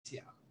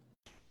here.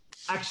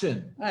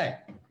 Action. Hey,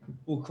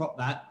 we'll crop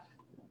that.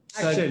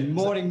 Action. So,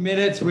 morning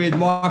minutes with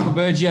Michael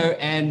Bergio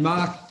and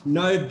Mark.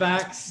 No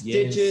backs,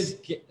 stitches,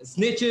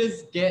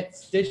 snitches get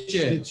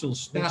stitches.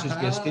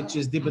 Snitches get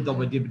stitches, dibba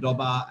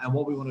dobba. And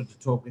what we wanted to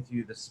talk with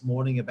you this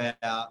morning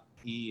about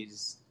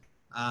is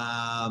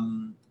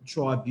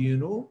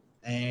tribunal.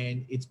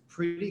 And it's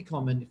pretty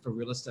common for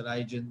real estate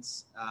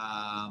agents.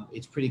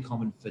 It's pretty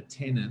common for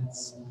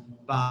tenants,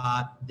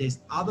 but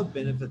there's other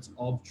benefits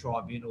of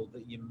tribunal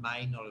that you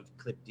may not have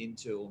clipped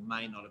into or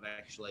may not have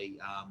actually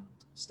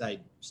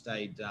stayed.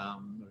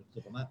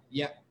 Clip on that.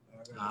 Yep.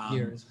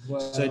 Here as well.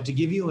 So to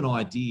give you an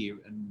idea,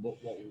 and what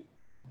we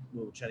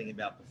were chatting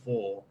about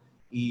before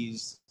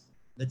is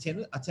a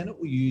tenant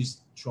will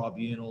use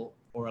tribunal,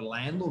 or a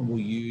landlord will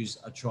use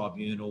a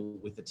tribunal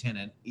with a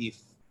tenant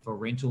if for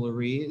rental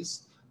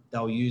arrears.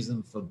 They'll use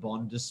them for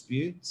bond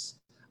disputes.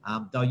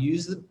 They'll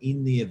use them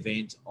in the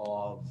event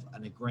of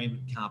an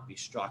agreement can't be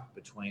struck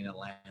between a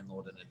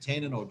landlord and a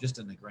tenant, or just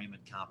an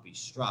agreement can't be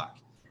struck.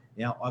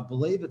 Now, I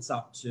believe it's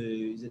up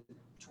to, is it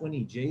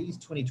 20 G's,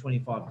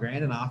 25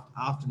 grand, and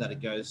after that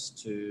it goes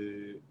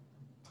to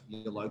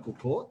your local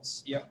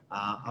courts. Yep.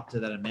 Up to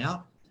that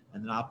amount,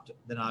 and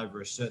then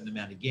over a certain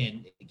amount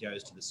again, it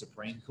goes to the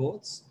Supreme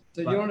Courts.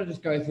 So do you want to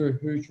just go through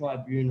who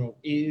tribunal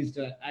is,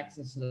 to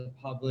access to the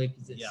public?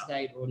 Is it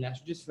state or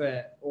national? Just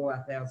for all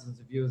our thousands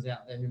of viewers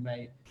out there who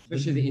may,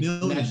 especially the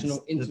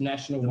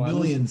international ones,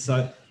 millions.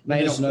 So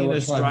may not know in what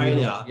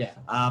Australia,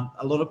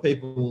 a lot of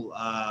people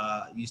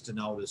used to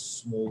know it as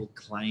small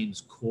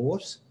claims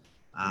court,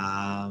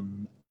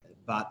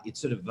 but it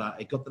sort of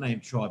it got the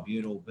name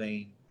tribunal,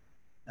 being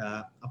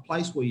a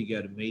place where you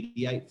go to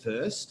mediate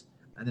first,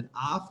 and then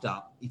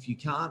after, if you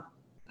can't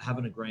have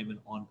an agreement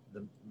on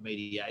the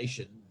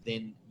mediation,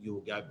 then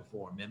you'll go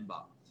before a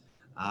member.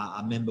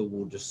 A member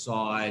will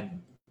decide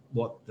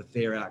what the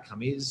fair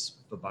outcome is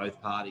for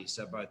both parties.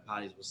 So both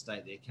parties will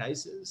state their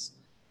cases,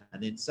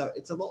 and then so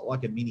it's a lot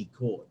like a mini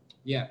court.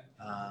 Yeah.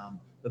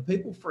 But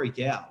people freak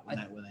out when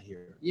they hear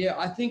it. Yeah,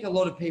 I think a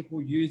lot of people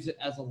use it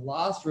as a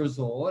last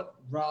resort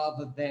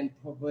rather than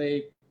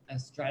probably a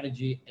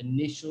strategy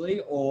initially,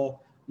 or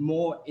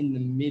more in the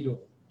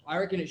middle. I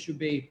reckon it should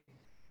be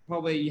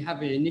probably you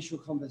have initial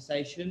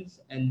conversations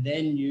and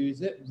then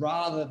use it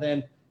rather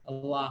than a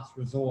last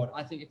resort.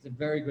 I think it's a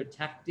very good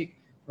tactic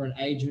for an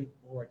agent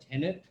or a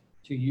tenant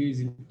to use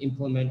and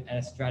implement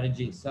as a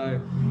strategy.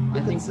 So I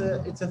think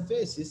it's a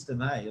fair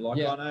system, eh? Like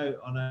I know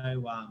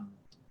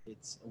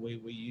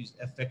we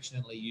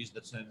affectionately use the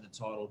term, the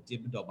title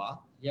dibba dobba.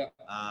 Yeah.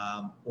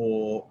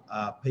 Or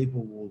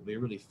people will be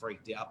really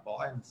freaked out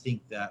by it and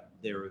think that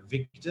they're a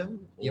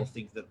victim, or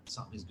think that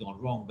something's gone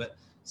wrong. But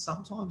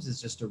sometimes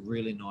it's just a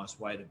really nice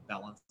way to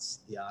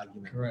balance the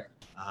argument. Correct.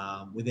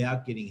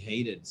 Without getting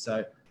heated.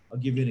 So I'll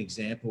give you an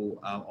example.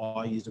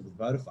 I used it with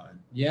Vodafone.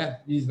 Yeah,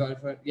 use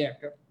Vodafone. Yeah.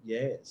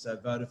 Yeah. So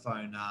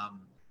Vodafone, I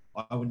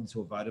went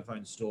into a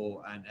Vodafone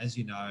store, and as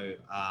you know,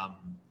 I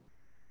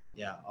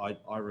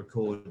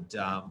record,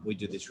 we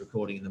do this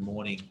recording in the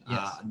morning.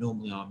 Yes.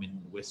 Normally I'm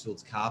in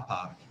Westfield's car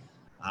park.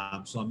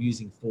 So I'm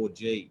using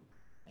 4G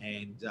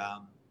and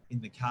in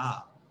the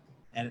car.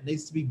 And it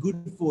needs to be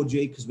good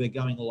 4G because we're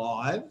going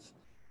live.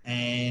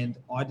 And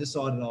I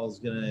decided I was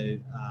going to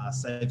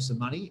save some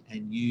money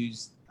and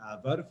use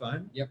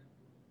Vodafone. Yep.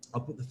 I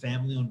put the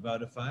family on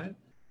Vodafone.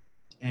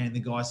 And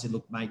the guy said,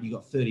 look, mate, you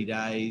got 30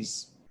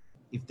 days.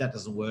 If that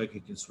doesn't work,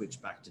 you can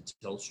switch back to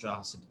Telstra.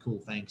 I said, cool,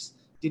 thanks.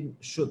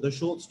 The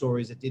short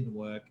story is it didn't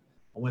work.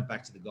 I went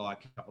back to the guy a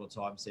couple of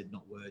times, said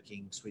not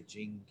working,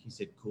 switching. He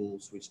said, cool,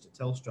 switch to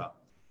Telstra.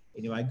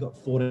 Anyway, I got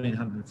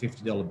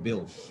 $1,450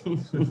 bill.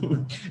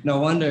 No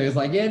wonder. He was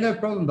like, yeah, no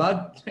problem,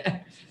 bud.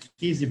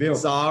 Here's your bill.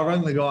 So I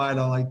rang the guy and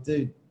I'm like,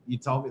 dude, you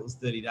told me it was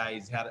 30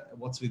 days.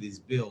 What's with his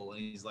bill?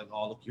 And he's like,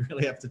 oh, look, you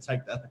really have to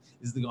take that.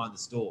 This is the guy in the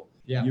store.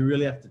 Yeah. You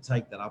really have to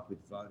take that up with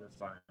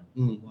Vodafone.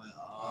 I'm like,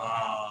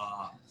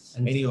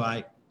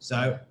 Anyway,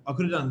 so I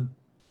could have done,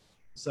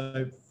 so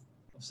I've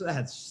sort of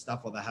had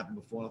stuff like that happen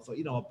before. And I thought,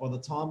 you know what, by the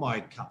time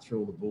I cut through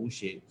all the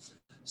bullshit,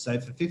 so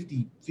for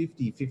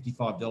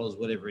 $55,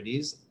 whatever it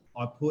is,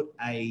 I put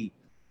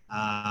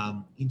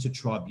into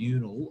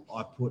tribunal,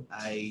 I put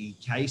a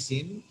case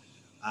in.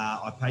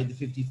 I paid the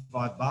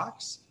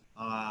 $55.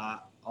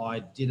 I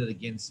did it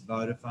against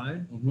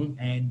Vodafone,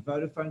 and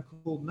Vodafone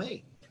called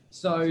me.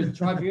 So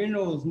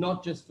tribunal is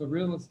not just for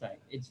real estate;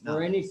 it's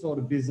for any sort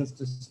of business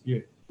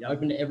dispute.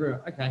 Open to everyone.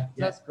 Okay,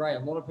 that's great. A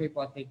lot of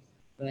people, I think,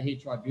 when they hear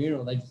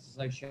tribunal, they just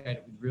associate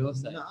it with real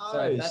estate. No,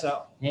 so that's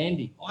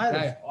handy.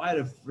 I had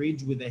a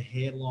fridge with a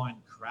hairline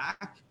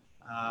crack.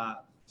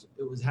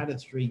 It had a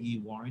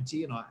 3-year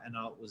warranty, and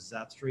it was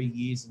 3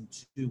 years and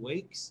 2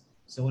 weeks.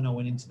 So when I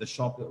went into the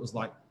shop, it was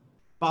like,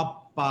 I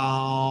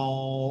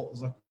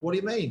was like, what do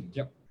you mean?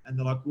 Yep. And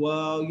they're like,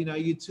 well, you know,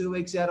 you're 2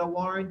 weeks out of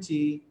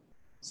warranty.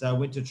 So I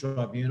went to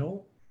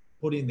tribunal,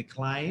 put in the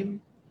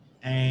claim,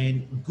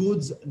 and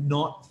goods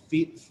not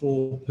fit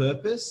for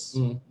purpose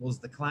was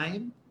the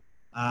claim.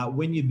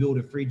 When you build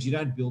a fridge, you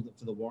don't build it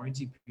for the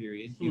warranty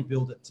period. You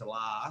build it to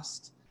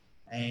last.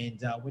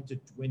 and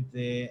went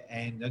there,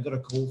 and I got a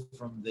call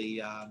from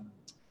the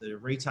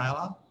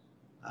retailer.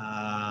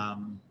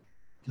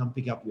 Come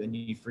pick up your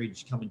new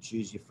fridge. Come and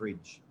choose your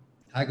fridge.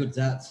 How good's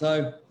that?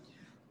 So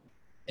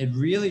it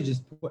really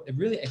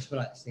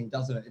expedites things,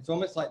 doesn't it? It's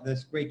almost like the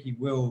squeaky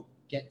wheel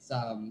gets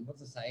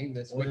what's the saying?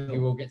 The squeaky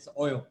wheel gets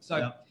oil.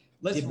 So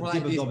let's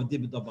relate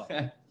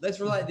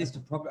this to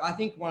property. I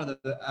think one of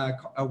the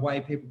a way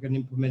people can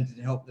implement it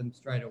to help them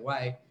straight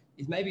away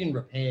is maybe in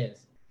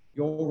repairs.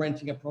 You're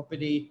renting a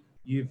property,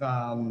 you've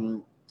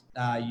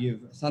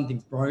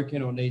something's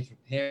broken or needs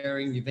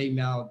repairing, you've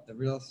emailed the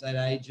real estate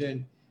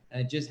agent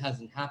and it just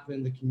hasn't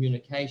happened, the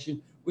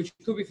communication, which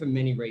could be for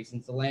many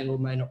reasons. The landlord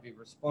may not be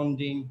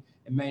responding,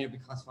 it may not be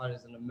classified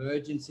as an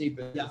emergency,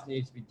 but it just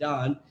needs to be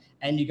done,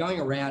 and you're going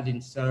around in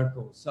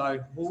circles.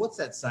 So, well, what's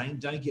that saying?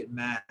 Don't get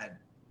mad.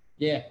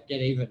 Yeah, get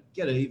even.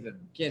 Get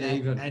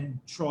even. And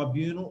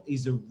tribunal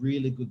is a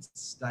really good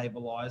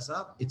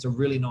stabilizer. It's a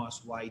really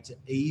nice way to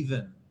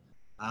even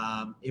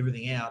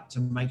everything out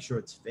to make sure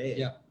it's fair.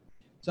 Yeah.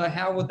 So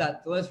how would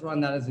that, let's run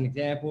that as an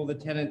example. The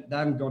tenant, they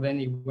haven't got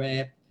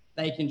anywhere.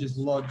 They can just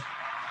lodge,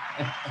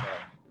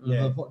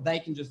 they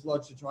can just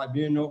lodge to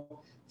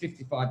tribunal,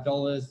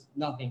 $55,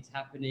 nothing's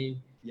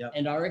happening. Yep.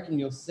 And I reckon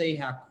you'll see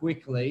how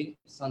quickly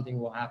something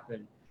will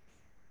happen.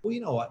 Well,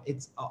 you know what?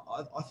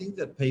 I think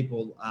that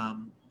people,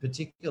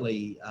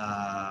 particularly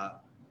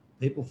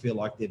people feel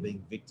like they're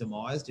being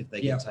victimized if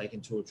they get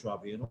taken to a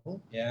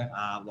tribunal. Yeah.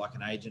 Like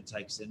an agent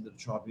takes them to the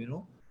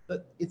tribunal.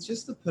 But it's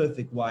just the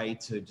perfect way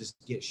to just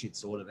get shit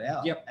sorted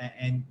out. Yep.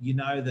 And you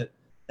know that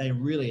they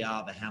really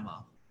are the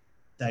hammer.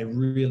 They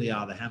really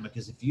are the hammer,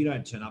 because if you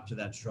don't turn up to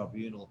that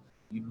tribunal,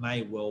 you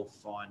may well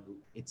find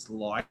it's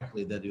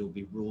likely that it'll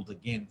be ruled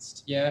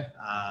against that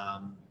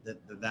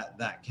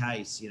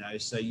case, you know.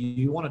 So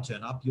you want to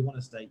turn up, you want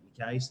to state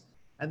your case.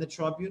 And the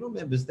tribunal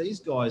members,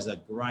 these guys are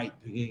great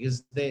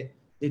because they're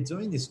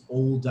doing this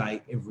all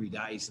day, every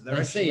day. So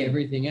they see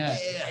everything out.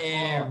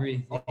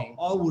 Everything.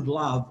 I would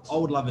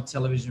love a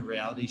television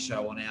reality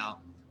show on our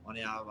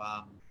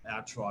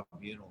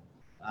tribunal.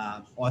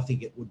 I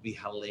think it would be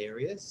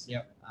hilarious.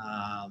 Yep.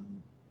 I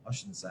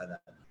shouldn't say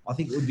that. I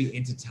think it would be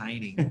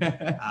entertaining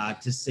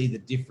to see the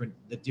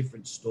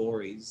different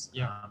stories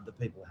that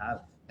people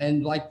have.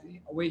 And like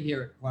we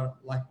hear it quite,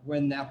 like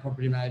when our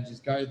property managers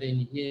go, then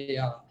you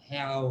hear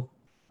how,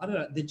 I don't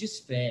know, they're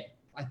just fair.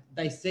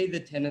 They see the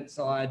tenant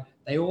side.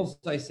 They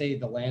also see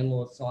the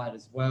landlord side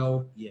as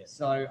well. Yeah.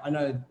 So I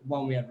know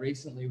one we had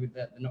recently with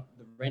the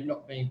rent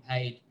not being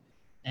paid,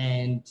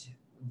 and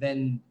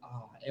then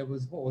it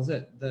was, what was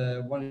it?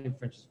 The one in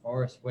French's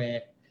Forest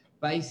where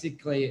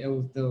basically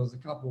there was a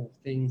couple of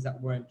things that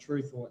weren't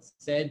truthful. It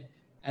said,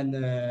 and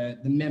the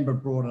member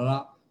brought it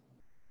up,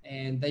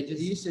 and they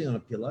just. Are you sitting on a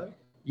pillow?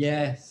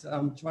 Yes,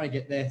 I'm trying to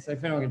get there. So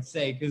if anyone can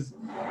see, because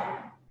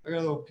I got a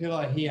little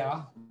pillow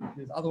here,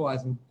 because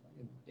otherwise I'm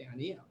down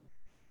here.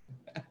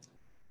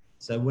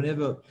 So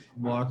whenever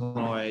Michael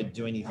and I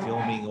do any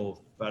filming or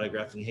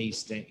photographing, he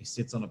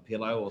sits on a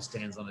pillow or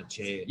stands on a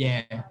chair.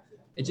 Yeah,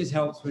 it just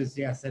helps with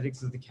the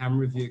aesthetics of the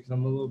camera view because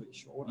I'm a little bit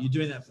shorter. You're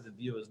doing that for the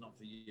viewers, not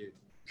for you.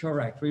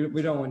 Correct.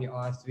 We don't want your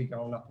eyes to be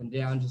going up and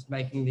down, just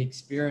making the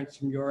experience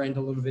from your end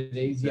a little bit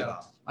easier.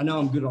 Yeah. I know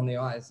I'm good on the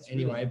eyes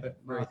anyway, but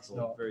very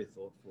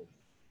thoughtful.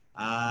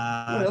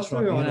 What else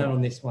are we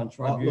on this one?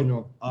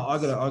 Tribunal. I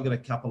got a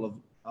couple of.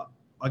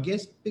 I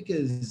guess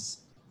because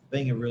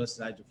being a real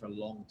estate agent for a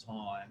long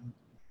time,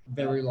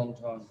 very long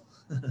time,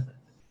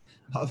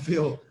 I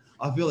feel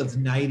it's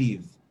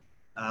native.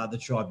 The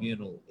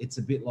tribunal. It's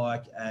a bit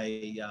like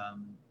I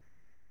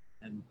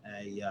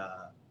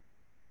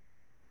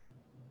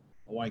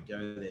won't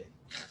go there.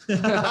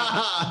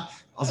 I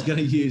was going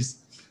to use.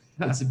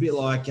 It's a bit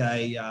like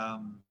a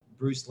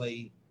Bruce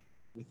Lee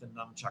with a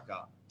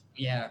nunchucker.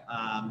 Yeah.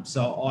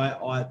 So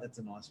I that's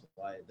a nice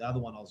way. The other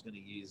one I was going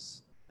to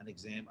use a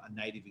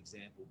native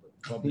example, but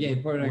probably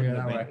probably not going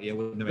that way. Yeah,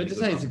 wouldn't have been. But just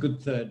say it's a good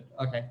third.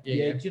 Okay.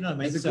 Yeah. Do you know what I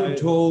mean? It's a good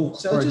tool.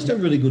 So it's just a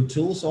really good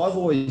tool. So I've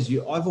always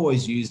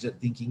used it,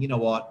 thinking, you know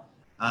what,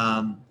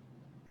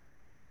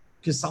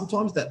 because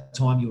sometimes that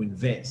time you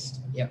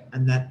invest,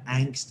 and that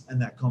angst and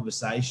that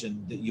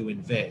conversation that you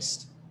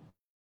invest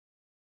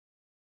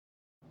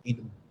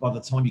in, by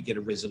the time you get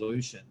a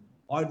resolution,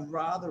 I'd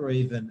rather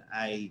even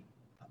a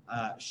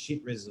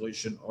shit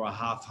resolution or a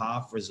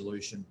half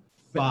resolution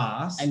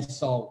fast and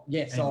solved,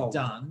 and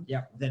done,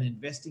 than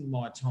investing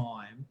my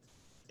time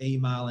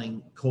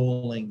emailing,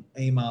 calling,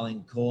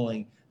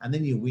 and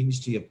then you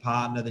whinge to your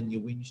partner, then you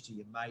whinge to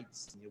your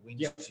mates, and you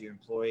whinge to your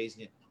employees,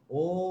 and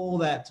all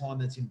that time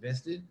that's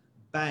invested,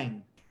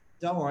 bang,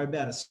 don't worry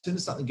about it. As soon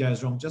as something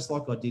goes wrong, just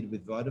like I did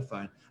with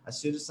Vodafone, as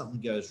soon as something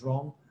goes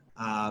wrong,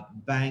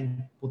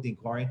 bang, put the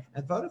inquiry in.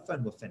 And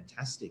Vodafone were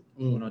fantastic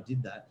when I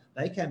did that.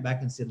 They came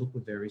back and said, look,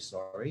 we're very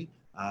sorry.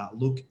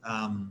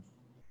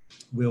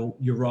 Well,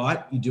 you're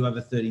right. You do have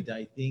a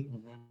 30-day thing.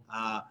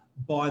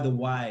 By the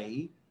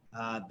way,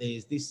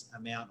 there's this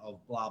amount of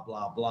blah,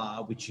 blah,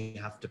 blah, which you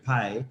have to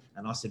pay.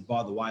 And I said,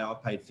 by the way, I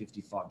paid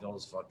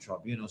 $55 for a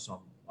tribunal,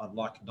 so I'd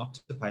like not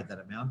to pay that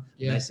amount.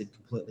 And they said,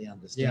 completely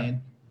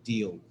understand.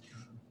 Deal.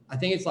 I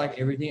think it's like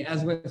everything,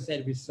 as we've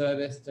said, with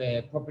service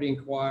to property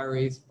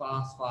inquiries,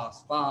 fast.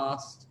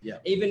 Yeah.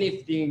 Even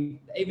if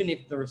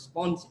the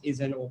response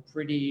isn't all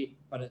pretty,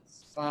 but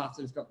it's fast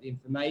and it's got the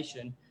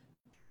information,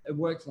 it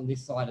works on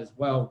this side as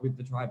well with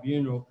the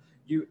tribunal.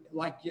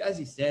 As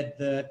you said,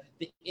 the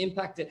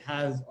impact it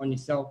has on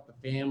yourself, the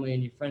family,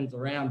 and your friends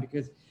around,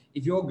 because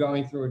if you're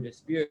going through a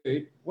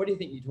dispute, what do you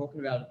think you're talking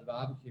about at the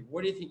barbecue?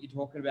 What do you think you're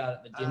talking about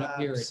at the dinner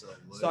period?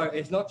 So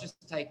it's not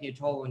just taking a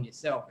toll on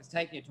yourself, it's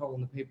taking a toll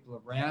on the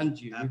people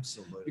around you.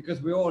 Absolutely. Because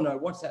we all know,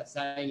 what's that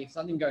saying? If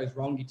something goes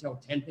wrong, you tell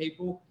 10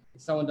 people. If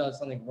someone does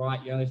something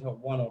right, you only tell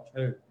 1 or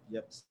 2.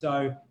 Yep.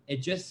 So it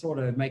just sort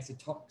of makes a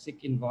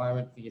toxic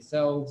environment for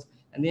yourselves.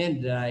 And at the end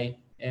of the day,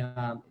 if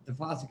the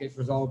fast it gets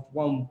resolved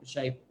one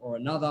shape or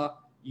another,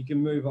 you can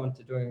move on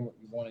to doing what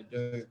you want to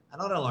do.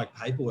 And I don't like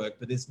paperwork,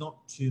 but there's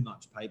not too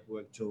much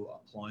paperwork to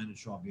apply in a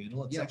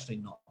tribunal. It's actually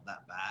not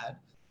that bad.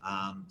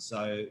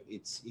 So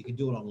you can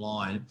do it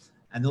online.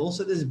 And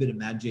also there's a bit of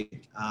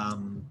magic.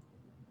 I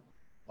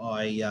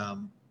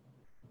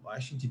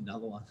actually did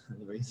another one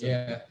recently.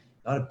 Yeah.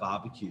 I had a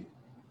barbecue.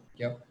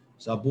 Yep.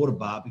 So I bought a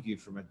barbecue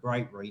from a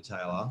great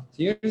retailer.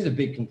 So you're just a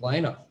big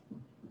complainer.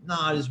 No,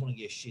 I just want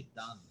to get shit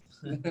done.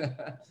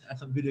 I'm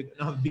a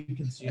big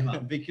consumer.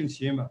 Big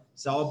consumer.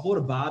 So I bought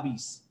a Barbie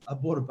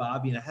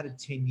and it had a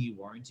 10-year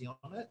warranty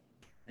on it.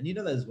 And you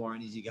know those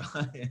warranties you go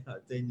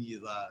 10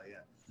 years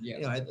later. Yeah.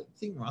 Anyway, the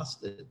thing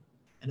rusted,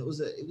 and it was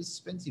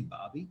expensive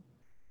Barbie.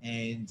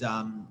 And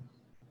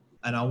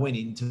I went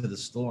into the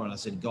store and I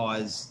said,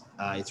 guys,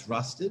 it's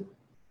rusted.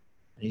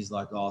 And he's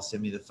like, oh,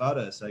 send me the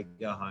photo. So I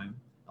go home.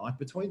 Like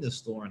between the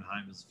store and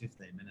home is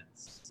 15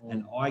 minutes.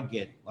 And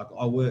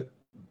I work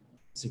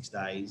 6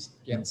 days,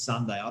 and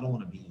Sunday I don't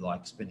want to be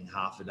like spending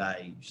half a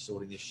day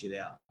sorting this shit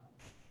out.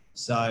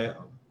 So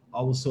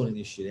I was sorting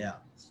this shit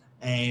out,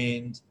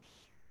 and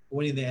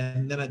went in there,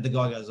 and then the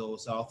guy goes, oh,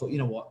 so I thought, you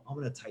know what, I'm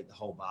going to take the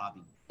whole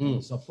Barbie.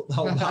 So I put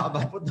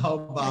the whole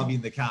Barbie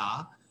in the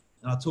car,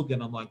 and I took it,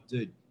 and I'm like,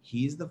 dude,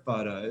 here's the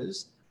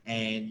photos,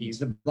 and here's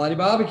the bloody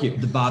barbecue.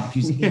 The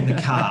barbecue's in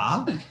the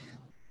car.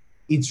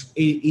 It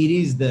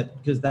is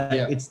because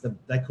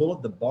they call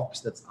it the box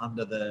that's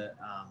under the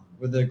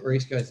where the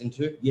grease goes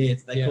into. Yeah,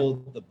 they call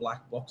it the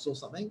black box or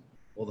something,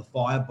 or the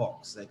fire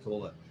box they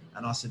call it.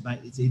 And I said, mate,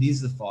 it is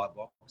the fire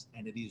box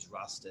and it is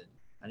rusted.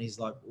 And he's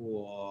like,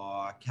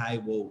 oh, okay,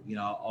 well,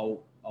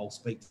 I'll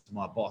speak to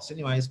my boss.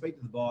 Anyway, I speak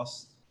to the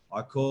boss.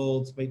 I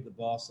called, speak to the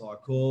boss. I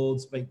called,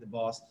 speak to the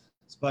boss.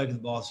 Spoke to the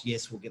boss.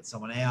 Yes, we'll get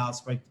someone out.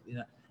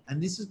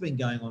 And this has been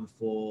going on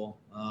for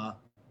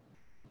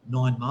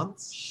 9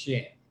 months.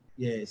 Shit.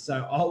 Yeah,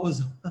 so I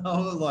was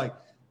like,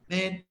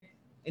 man.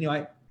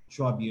 Anyway,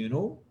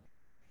 tribunal,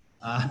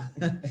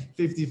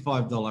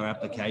 $55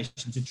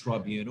 application to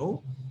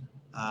tribunal.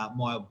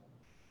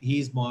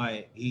 Here's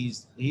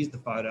the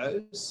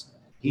photos.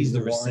 Here's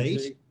the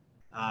receipt.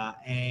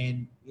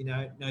 And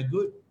no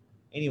good.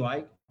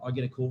 Anyway, I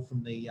get a call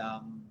from the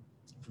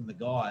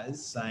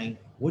guys saying,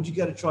 "What'd you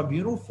go to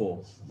tribunal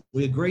for?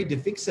 We agreed to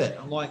fix it."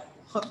 I'm like,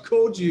 I've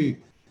called you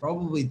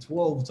probably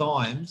 12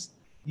 times.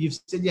 You've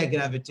said you're going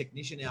to have a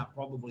technician out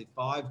probably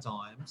 5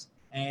 times.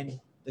 And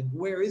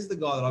where is the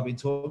guy that I've been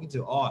talking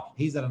to? Oh,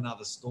 he's at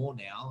another store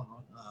now.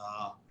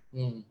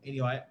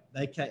 Anyway,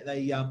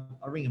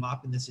 I ring him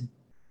up and they said,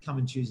 come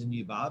and choose a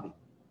new Barbie.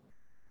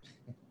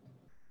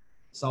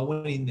 So I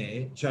went in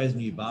there, chose a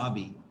new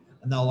Barbie,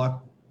 and they were like,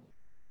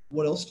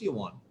 what else do you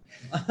want?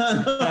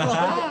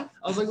 I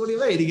was like, what do you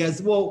mean? He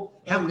goes, well,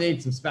 how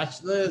need some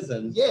spatulas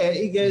and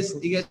he goes,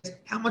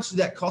 how much did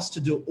that cost to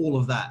do all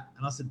of that?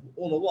 And I said,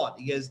 all of what?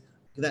 He goes,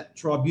 that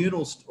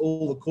tribunal,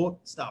 all the court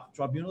stuff,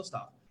 tribunal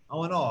stuff. I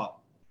went, oh,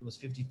 it was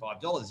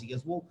 $55. He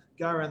goes, well,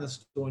 go around the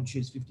store and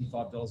choose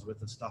 $55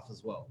 worth of stuff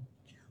as well.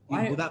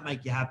 Will that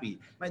make you happy?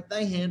 Mate,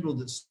 they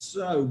handled it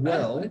so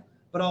well,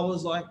 but I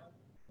was like,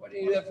 why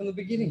didn't you do that from the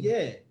beginning?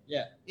 Yeah.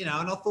 And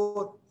I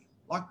thought,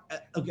 like,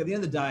 look, at the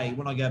end of the day,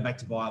 when I go back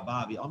to buy a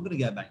Barbie, I'm going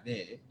to go back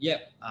there. Yeah.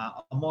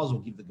 I might as well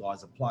give the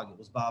guys a plug. It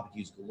was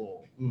Barbecues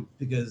Galore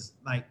because,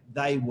 mate,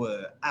 they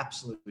were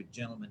absolute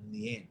gentlemen in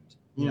the end.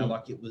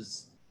 Like it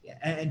was,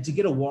 and to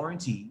get a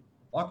warranty,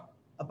 like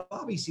a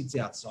Barbie sits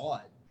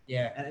outside.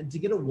 Yeah. And to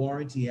get a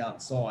warranty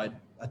outside,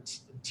 a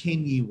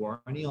 10-year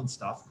warranty on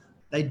stuff,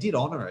 they did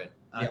honour it.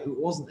 It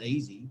wasn't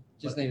easy.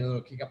 Just need a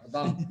little kick up the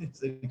bum.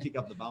 So kick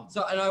up the bum.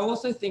 So, and I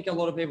also think a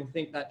lot of people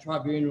think that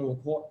tribunal or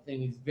court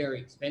thing is very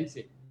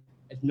expensive.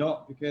 It's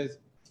not, because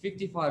it's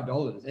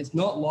 $55. It's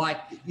not like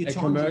your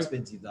time's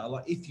expensive though.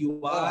 Like if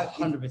you are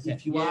 100%.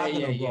 If you are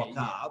going to rock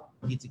up,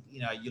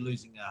 you're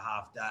losing a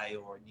half day,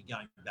 or you're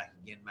going back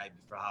again maybe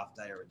for a half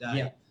day or a day.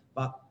 Yeah.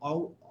 But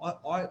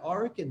I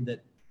reckon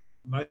that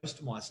most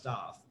of my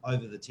staff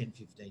over the 10,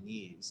 15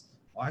 years,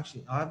 I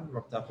haven't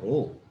rocked up at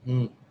all.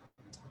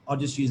 I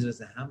just use it as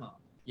a hammer.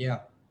 Yeah.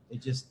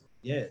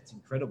 It's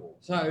incredible.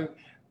 So,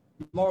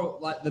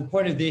 the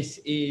point of this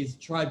is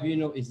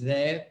tribunal is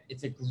there.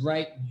 It's a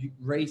great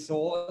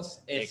resource.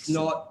 It's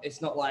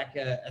not like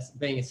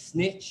being a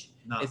snitch.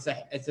 No. It's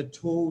a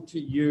tool to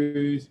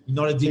use. You're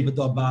not a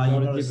dibba-dobba.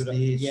 You're not a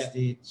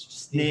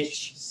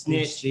snitch.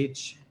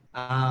 Snitch.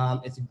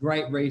 It's a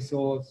great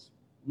resource.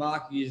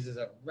 Mark uses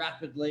it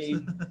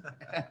rapidly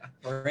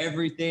for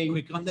everything.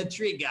 Quick on the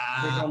trigger.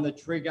 Quick on the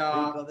trigger.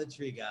 Quick on the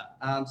trigger.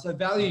 So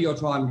value your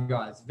time,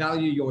 guys.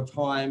 Value your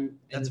time.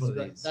 That's what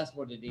it is. That's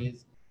what it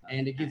is.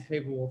 And it gives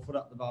people a foot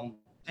up the bum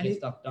to get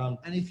stuff done.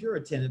 And if you're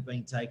a tenant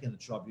being taken to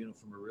tribunal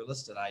from a real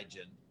estate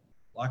agent,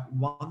 like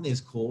one,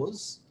 there's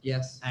cause.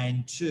 Yes.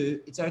 And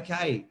two, it's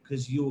okay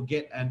because you'll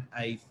get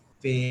a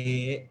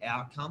fair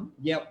outcome.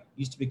 Yep.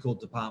 Used to be called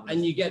Department.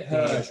 And you get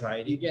heard.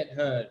 Trading. You get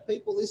heard.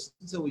 People listen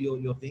to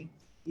your thing.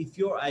 If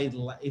you're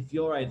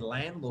a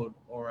landlord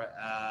or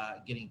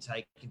getting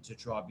taken to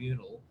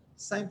tribunal,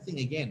 same thing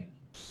again.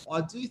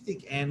 I do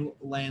think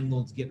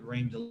landlords get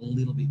reamed a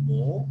little bit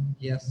more.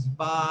 Yes.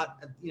 But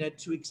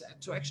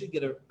to actually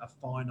get a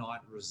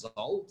finite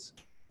result,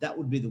 that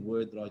would be the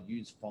word that I'd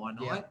use,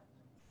 finite,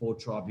 for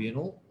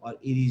tribunal.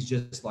 It is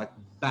just like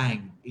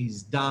bang, it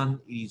is done,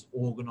 it is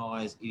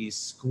organised, it is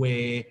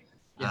square.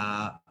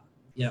 Yeah.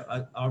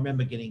 I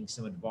remember getting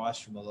some advice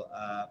from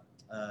a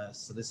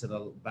solicitor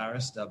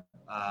barrister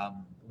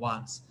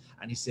once,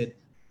 and he said,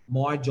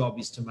 my job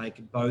is to make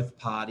both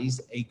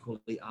parties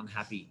equally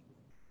unhappy.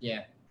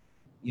 Yeah.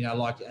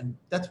 And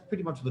that's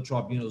pretty much what the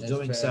tribunal is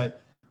doing. Fair. So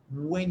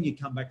when you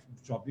come back from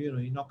the tribunal,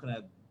 you're not going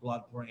to have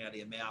blood pouring out of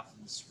your mouth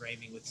and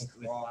screaming with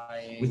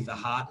the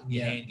heart in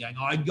your hand going,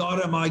 I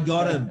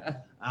got him.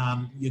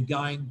 You're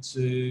going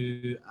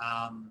to,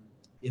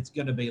 it's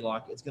going to be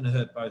like, it's going to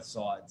hurt both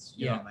sides.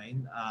 You know what I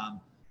mean?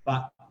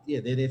 But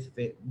they're there for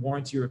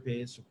warranty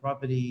repairs, for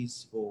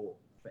properties, for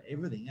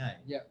everything, eh?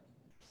 Yeah.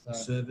 So,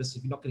 service.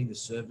 If you're not getting the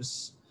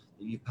service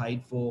that you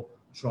paid for,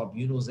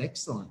 tribunal is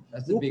excellent.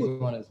 That's a big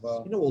one as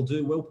well. You know what we'll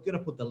do? We're going to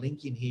put the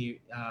link in here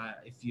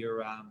if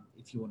you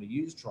want to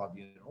use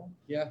tribunal.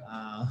 Yeah.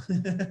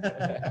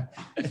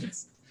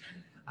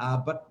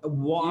 But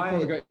why?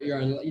 You've got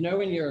your own.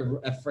 When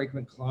you're a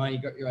frequent client,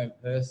 you got your own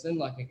person,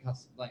 like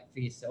for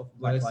yourself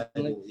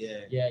personally.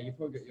 Yeah. You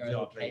probably got your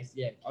own case.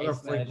 Yeah. I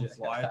got frequent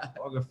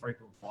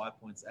flyer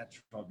points at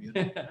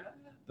tribunal.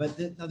 But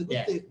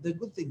the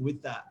good thing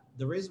with that,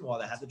 the reason why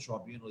they had the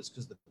tribunal is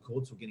because the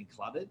courts were getting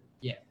cluttered.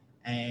 Yeah.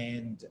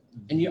 And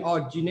do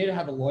you need to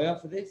have a lawyer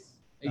for this?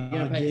 Are you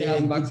going to pay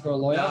 $1,000 for a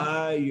lawyer?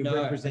 No, you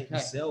represent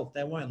yourself.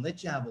 They won't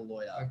let you have a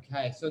lawyer.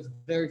 Okay, so it's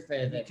very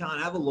fair then. You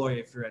can't have a lawyer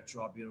if you're at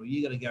tribunal.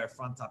 You got to go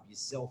front up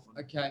yourself.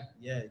 Okay.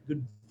 Yeah,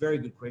 good, very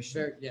good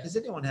question. Does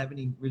anyone have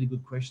any really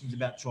good questions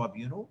about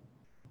tribunal?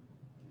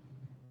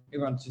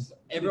 Everyone's just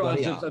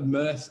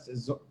immersed.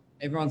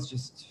 Everyone's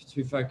just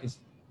too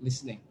focused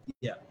listening.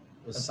 Yeah.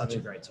 It was such a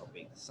great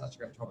topic. Such a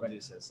great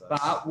topic.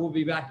 But we'll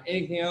be back.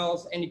 Anything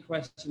else? Any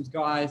questions,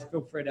 guys?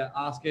 Feel free to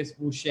ask us.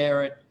 We'll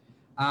share it.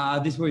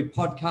 This will be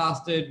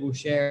podcasted. We'll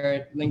share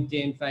it.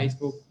 LinkedIn,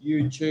 Facebook,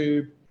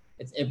 YouTube.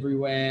 It's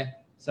everywhere.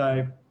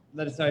 So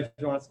let us know if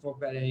you want us to talk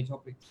about any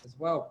topics as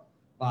well.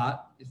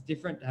 But it's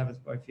different to have us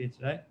both here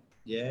today.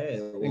 Yeah,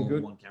 all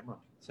good. On camera.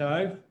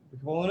 So we're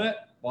calling it.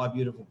 Bye,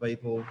 beautiful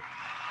people.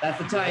 That's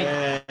the take.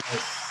 Yeah.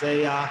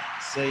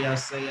 See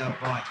ya.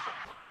 Bye.